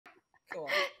Cool.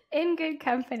 In good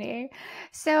company.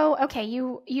 So, okay,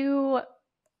 you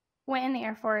went in the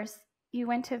Air Force, you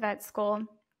went to vet school,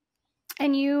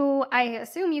 and I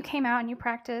assume you came out and you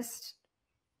practiced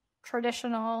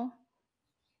traditional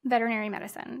veterinary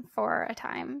medicine for a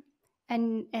time.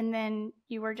 And then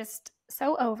you were just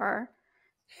so over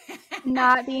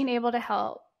not being able to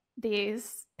help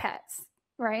these pets,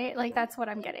 right? Like that's what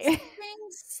I'm getting.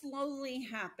 Things slowly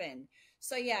happen.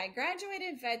 So yeah, I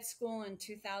graduated vet school in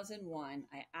 2001.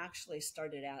 I actually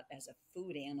started out as a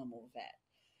food animal vet.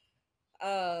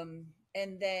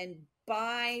 And then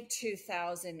by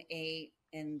 2008,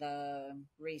 in the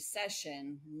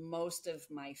recession, most of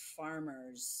my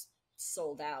farmers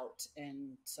sold out.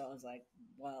 And so I was like,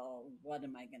 well, what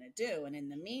am I going to do? And in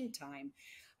the meantime,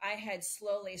 I had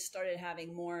slowly started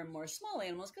having more and more small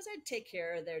animals because I'd take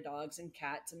care of their dogs and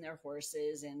cats and their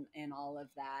horses and all of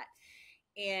that.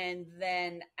 And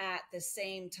then at the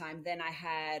same time, then I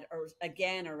had, or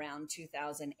again around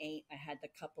 2008, I had the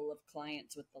couple of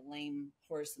clients with the lame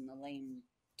horse and the lame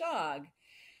dog.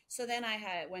 So then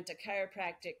I went to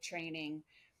chiropractic training,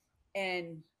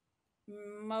 and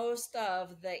most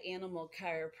of the animal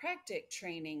chiropractic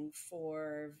training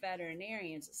for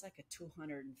veterinarians, it's like a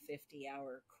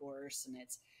 250-hour course, and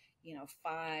it's,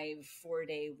 5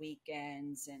 4-day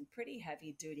weekends and pretty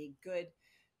heavy duty, good,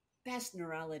 best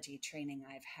neurology training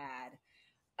I've had.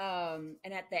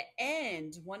 And at the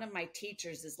end, one of my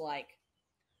teachers is like,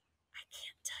 I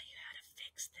can't tell you how to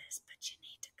fix this, but you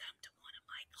need to come to one of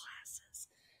my classes.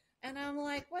 And I'm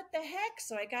like, what the heck?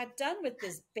 So I got done with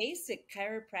this basic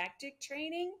chiropractic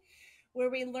training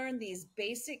where we learned these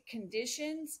basic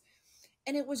conditions.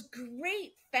 And it was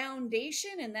great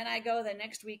foundation. And then I go the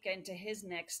next weekend to his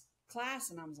next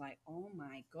class, and I was like, oh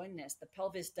my goodness, the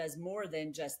pelvis does more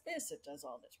than just this. It does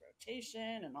all this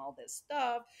rotation and all this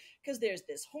stuff, because there's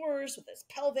this horse with his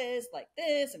pelvis like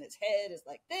this, and his head is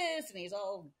like this, and he's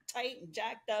all tight and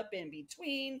jacked up in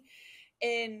between.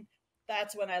 And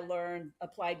that's when I learned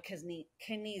applied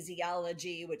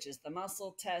kinesiology, which is the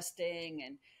muscle testing.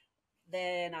 And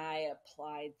then I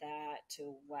applied that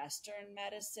to Western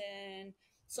medicine.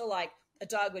 So, like, a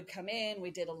dog would come in,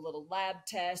 we did a little lab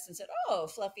test and said, oh,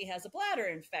 Fluffy has a bladder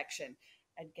infection.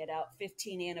 I'd get out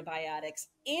 15 antibiotics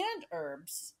and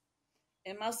herbs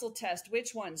and muscle test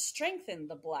which ones strengthen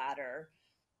the bladder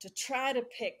to try to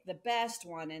pick the best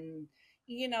one. And,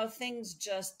 things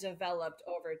just developed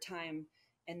over time.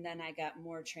 And then I got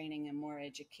more training and more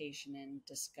education and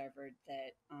discovered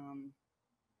that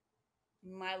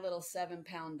my little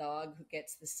 7-pound dog, who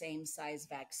gets the same size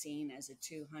vaccine as a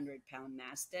 200-pound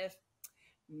mastiff,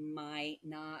 might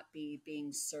not be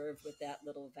being served with that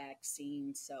little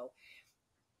vaccine. So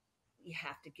you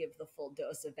have to give the full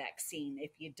dose of vaccine.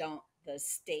 If you don't, the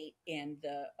state and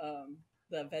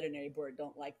the veterinary board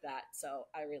don't like that. So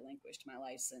I relinquished my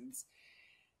license.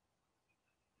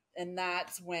 And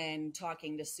that's when,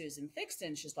 talking to Susan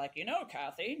Thixton, she's like,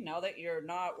 Cathy, now that you're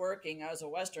not working as a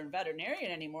Western veterinarian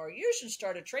anymore, you should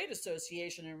start a trade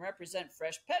association and represent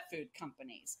fresh pet food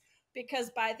companies. Because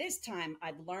by this time,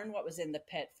 I'd learned what was in the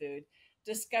pet food,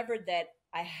 discovered that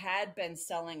I had been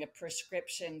selling a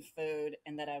prescription food,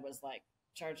 and that I was like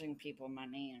charging people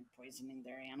money and poisoning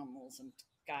their animals. And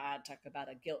God, talk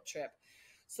about a guilt trip.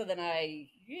 So then I,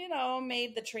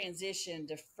 made the transition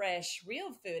to fresh,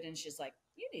 real food. And she's like,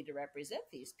 you need to represent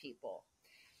these people.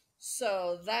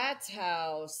 So that's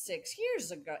how 6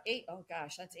 years ago, oh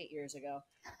gosh, that's 8 years ago,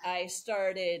 I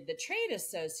started the trade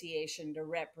association to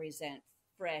represent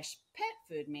fresh pet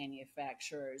food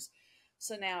manufacturers.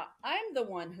 So now I'm the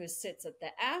one who sits at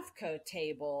the AFCO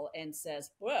table and says,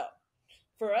 well,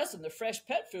 for us in the fresh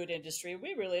pet food industry,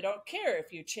 we really don't care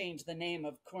if you change the name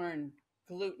of corn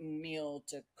gluten meal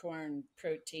to corn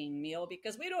protein meal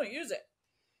because we don't use it.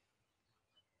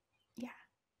 Yeah.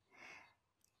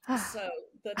 So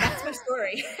that's my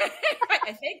story.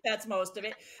 I think that's most of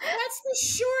it. That's the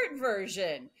short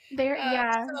version. Uh,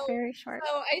 Yeah, so, very short.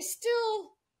 so I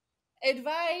still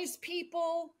advise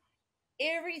people,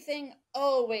 everything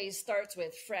always starts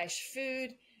with fresh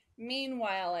food.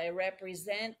 Meanwhile, I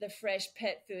represent the fresh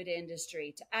pet food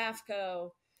industry to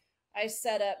AFCO. I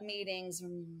set up meetings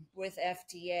with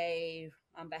FDA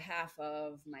on behalf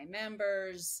of my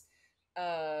members.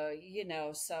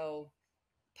 So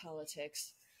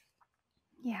politics,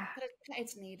 Yeah. but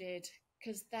it's needed,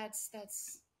 because that's